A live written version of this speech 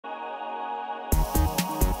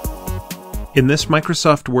In this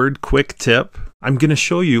Microsoft Word quick tip, I'm going to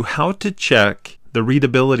show you how to check the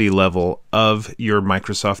readability level of your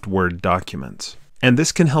Microsoft Word documents. And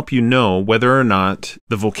this can help you know whether or not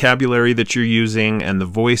the vocabulary that you're using and the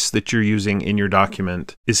voice that you're using in your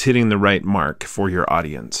document is hitting the right mark for your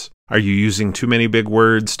audience. Are you using too many big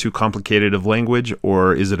words, too complicated of language,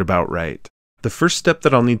 or is it about right? The first step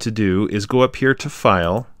that I'll need to do is go up here to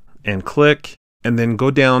File and click, and then go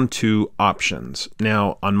down to Options.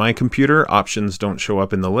 Now, on my computer, options don't show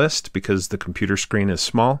up in the list because the computer screen is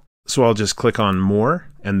small. So I'll just click on More,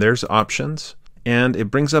 and there's Options. And it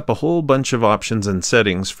brings up a whole bunch of options and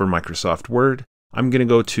settings for Microsoft Word. I'm going to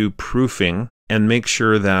go to Proofing and make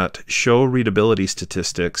sure that Show Readability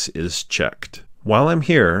Statistics is checked. While I'm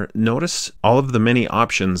here, notice all of the many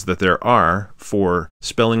options that there are for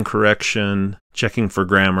spelling correction, checking for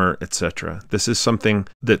grammar, etc. This is something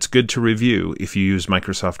that's good to review if you use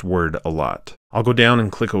Microsoft Word a lot. I'll go down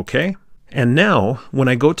and click OK. And now, when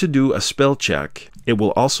I go to do a spell check, it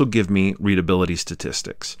will also give me readability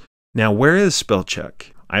statistics. Now, where is spell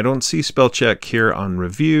check? I don't see spell check here on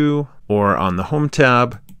Review or on the Home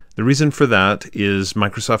tab. The reason for that is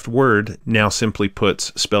Microsoft Word now simply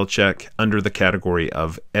puts spell check under the category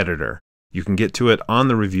of Editor. You can get to it on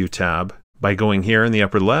the Review tab by going here in the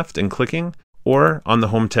upper left and clicking, or on the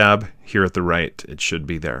Home tab here at the right. It should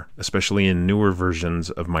be there, especially in newer versions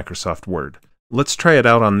of Microsoft Word. Let's try it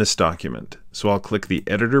out on this document. So I'll click the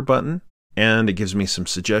Editor button, and it gives me some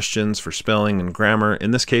suggestions for spelling and grammar.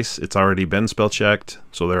 In this case, it's already been spell checked,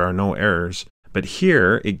 so there are no errors. But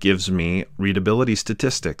here it gives me readability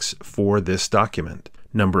statistics for this document.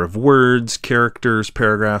 Number of words, characters,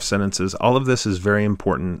 paragraphs, sentences, all of this is very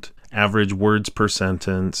important. Average words per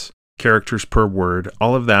sentence, characters per word,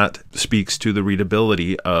 all of that speaks to the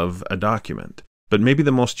readability of a document. But maybe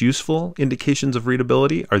the most useful indications of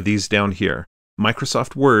readability are these down here.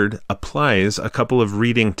 Microsoft Word applies a couple of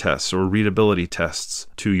reading tests or readability tests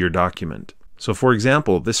to your document. So for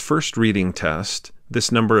example, this first reading test,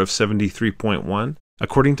 this number of 73.1,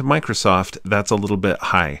 according to Microsoft, that's a little bit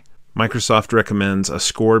high. Microsoft recommends a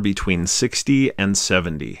score between 60 and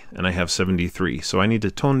 70, and I have 73, so I need to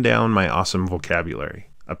tone down my awesome vocabulary,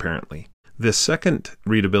 apparently. This second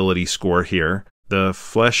readability score here, the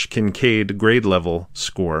flesch-kincaid grade level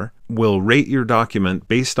score, will rate your document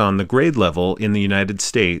based on the grade level in the United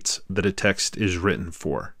States that a text is written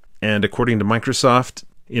for. And according to Microsoft,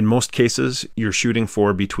 in most cases, you're shooting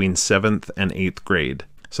for between 7th and 8th grade.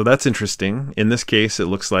 So that's interesting. In this case, it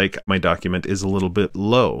looks like my document is a little bit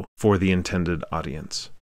low for the intended audience.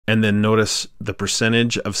 And then notice the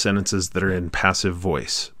percentage of sentences that are in passive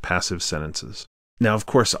voice, passive sentences. Now, of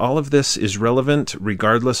course, all of this is relevant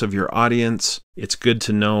regardless of your audience. It's good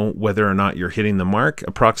to know whether or not you're hitting the mark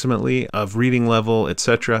approximately of reading level,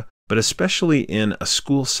 etc. But especially in a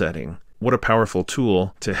school setting, what a powerful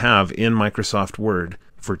tool to have in Microsoft Word.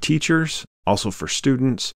 For teachers, also for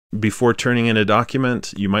students, before turning in a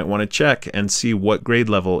document, you might want to check and see what grade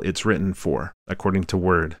level it's written for, according to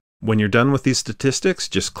Word. When you're done with these statistics,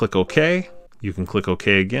 just click OK. You can click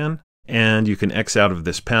OK again, and you can X out of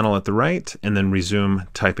this panel at the right, and then resume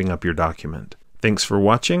typing up your document. Thanks for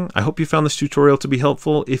watching. I hope you found this tutorial to be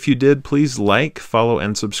helpful. If you did, please like, follow,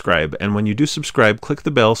 and subscribe. And when you do subscribe, click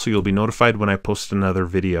the bell so you'll be notified when I post another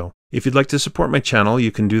video. If you'd like to support my channel,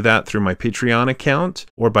 you can do that through my Patreon account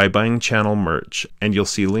or by buying channel merch, and you'll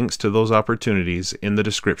see links to those opportunities in the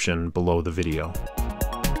description below the video.